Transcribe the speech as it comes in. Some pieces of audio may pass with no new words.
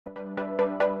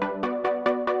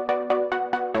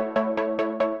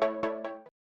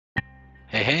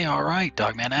Hey, all right,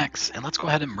 Dogman X, and let's go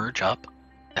ahead and merge up.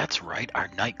 That's right, our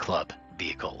Nightclub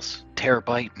vehicles.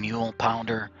 Terabyte, Mule,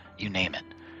 Pounder, you name it.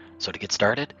 So to get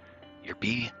started, your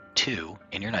B2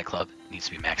 in your Nightclub needs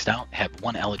to be maxed out. Have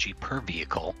one elegy per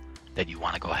vehicle that you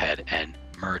want to go ahead and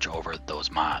merge over those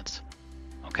mods.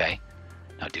 Okay,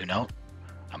 now do note,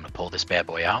 I'm going to pull this bad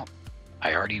boy out.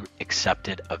 I already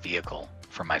accepted a vehicle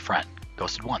from my friend,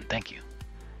 Ghosted1, thank you.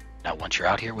 Now once you're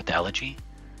out here with the elegy,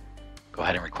 go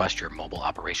ahead and request your Mobile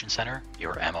Operations Center,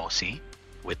 your MOC,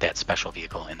 with that special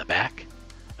vehicle in the back.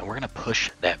 And we're going to push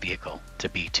that vehicle to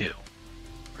B2.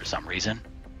 For some reason,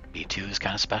 B2 is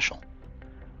kind of special.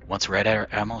 Once we're at our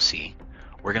MOC,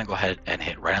 we're going to go ahead and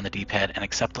hit right on the D-pad and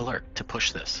accept alert to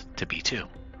push this to B2.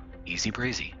 Easy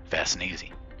breezy, fast and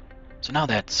easy. So now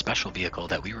that special vehicle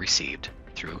that we received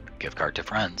through gift card to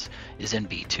friends is in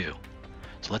B2.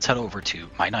 So let's head over to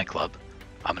my Nightclub.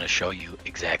 I'm going to show you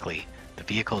exactly the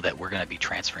vehicle that we're going to be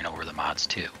transferring over the mods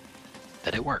to,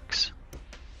 that it works,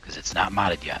 because it's not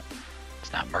modded yet,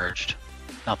 it's not merged,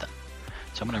 nothing.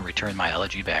 So I'm going to return my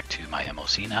elegy back to my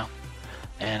MOC now,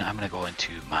 and I'm going to go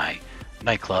into my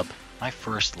Nightclub, my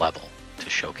first level, to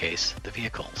showcase the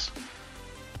vehicles.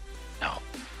 Now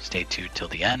stay tuned till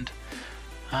the end.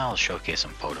 I'll showcase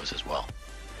some photos as well,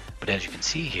 but as you can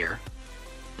see here,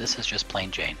 this is just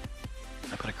plain Jane.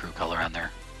 I put a crew color on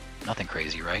there, nothing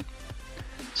crazy, right?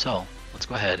 So let's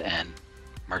go ahead and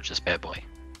merge this bad boy.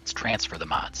 Let's transfer the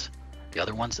mods. The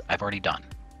other ones I've already done.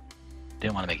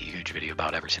 Didn't want to make a huge video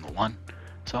about every single one,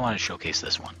 so I wanted to showcase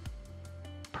this one.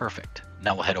 Perfect.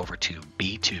 Now we'll head over to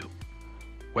B2,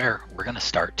 where we're going to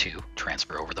start to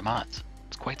transfer over the mods.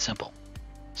 It's quite simple.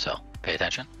 So pay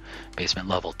attention. Basement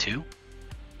level 2.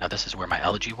 Now this is where my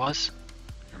elegy was.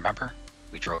 Remember,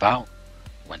 we drove out,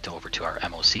 went over to our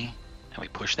MOC, and we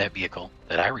pushed that vehicle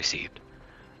that I received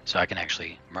so I can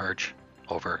actually merge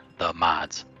over the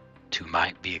mods to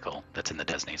my vehicle that's in the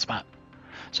designated spot.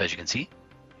 So as you can see,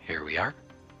 here we are.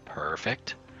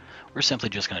 Perfect. We're simply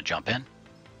just going to jump in,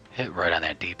 hit right on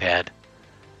that D-pad,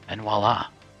 and voila.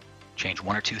 Change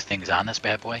one or two things on this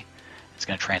bad boy. It's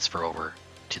going to transfer over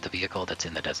to the vehicle that's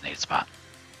in the designated spot.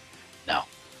 Now,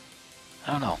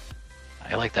 I don't know.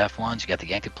 I like the F1s. You got the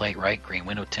Yankee plate, right? Green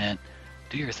window tint.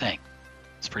 Do your thing.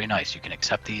 It's pretty nice. You can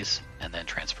accept these and then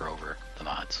transfer over the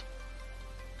mods.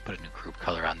 Put a new group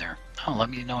color on there. Oh,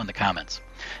 let me know in the comments.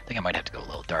 I think I might have to go a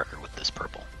little darker with this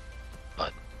purple,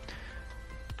 but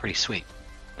pretty sweet.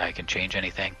 Now you can change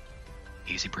anything.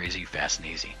 Easy breezy, fast and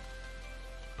easy.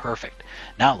 Perfect.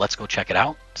 Now let's go check it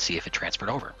out, see if it transferred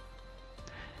over.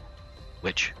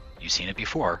 Which, you've seen it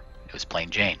before, it was plain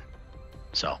Jane.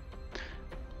 So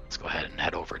let's go ahead and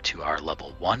head over to our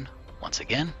level 1 once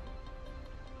again.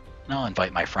 And I'll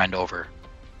invite my friend over,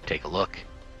 take a look.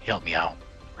 He helped me out,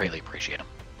 greatly appreciate him.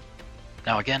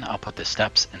 Now again, I'll put the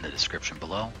steps in the description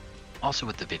below, also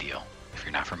with the video, if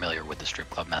you're not familiar with the strip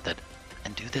club method.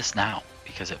 And do this now,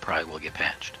 because it probably will get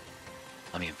patched.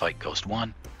 Let me invite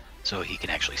Ghost1, so he can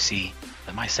actually see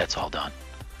that my set's all done.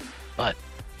 But,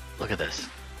 look at this.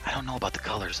 I don't know about the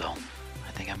colors though.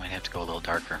 I think I might have to go a little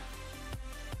darker.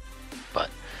 But,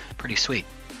 pretty sweet.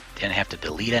 Didn't have to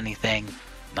delete anything,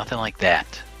 nothing like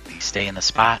that. These stay in the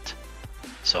spot,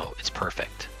 so it's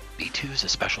perfect. B2 is a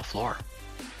special floor.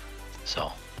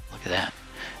 So, look at that.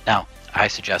 Now, I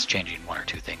suggest changing one or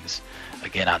two things.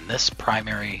 Again, on this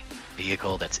primary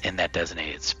vehicle that's in that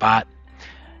designated spot.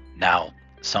 Now,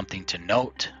 something to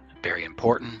note, very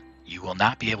important, you will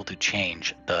not be able to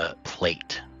change the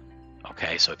plate.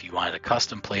 Okay, so if you wanted a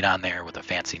custom plate on there with a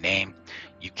fancy name,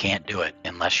 you can't do it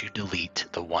unless you delete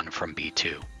the one from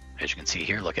B2. As you can see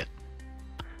here, look at.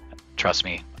 Trust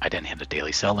me, I didn't hit a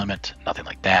daily sell limit, nothing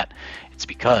like that. It's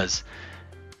because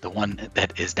the one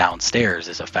that is downstairs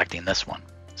is affecting this one.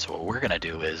 So what we're going to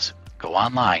do is go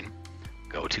online,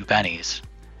 go to Benny's,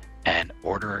 and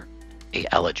order a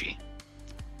elegy.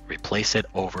 Replace it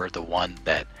over the one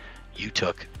that you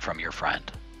took from your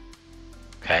friend.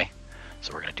 Okay,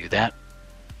 so we're going to do that.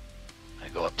 I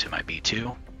go up to my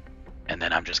B2, and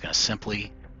then I'm just going to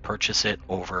simply purchase it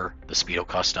over the Speedo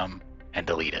Custom and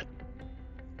delete it.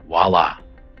 Voila.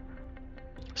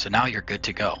 So now you're good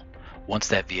to go. Once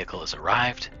that vehicle has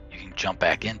arrived, you can jump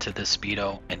back into this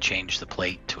Speedo and change the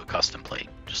plate to a custom plate.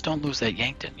 Just don't lose that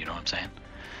Yankton, you know what I'm saying?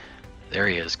 There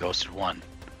he is, Ghosted1.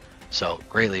 So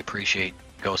greatly appreciate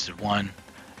Ghosted1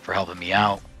 for helping me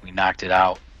out. We knocked it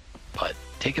out, but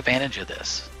take advantage of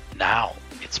this. Now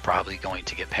it's probably going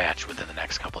to get patched within the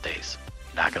next couple days.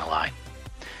 Not gonna lie.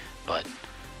 But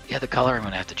yeah, the color I'm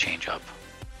gonna have to change up.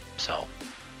 So,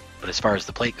 but as far as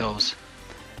the plate goes,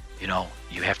 you know,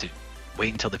 you have to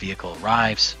wait until the vehicle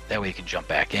arrives. That way you can jump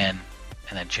back in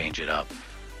and then change it up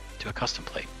to a custom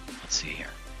plate. let's see here.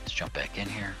 Let's jump back in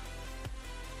here.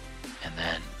 And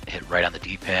then hit right on the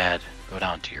D-pad, go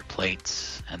down to your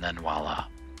plates, and then voila.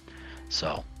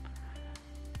 So,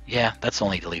 yeah, that's the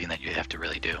only deleting that you have to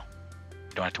really do.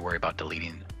 You don't have to worry about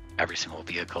deleting every single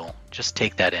vehicle. Just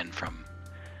take that in from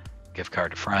gift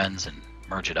card to friends and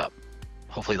merge it up.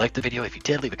 Hopefully you liked the video. If you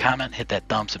did, leave a comment, hit that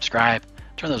thumb, subscribe,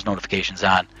 turn those notifications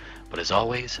on. But as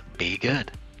always, be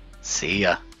good. See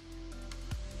ya.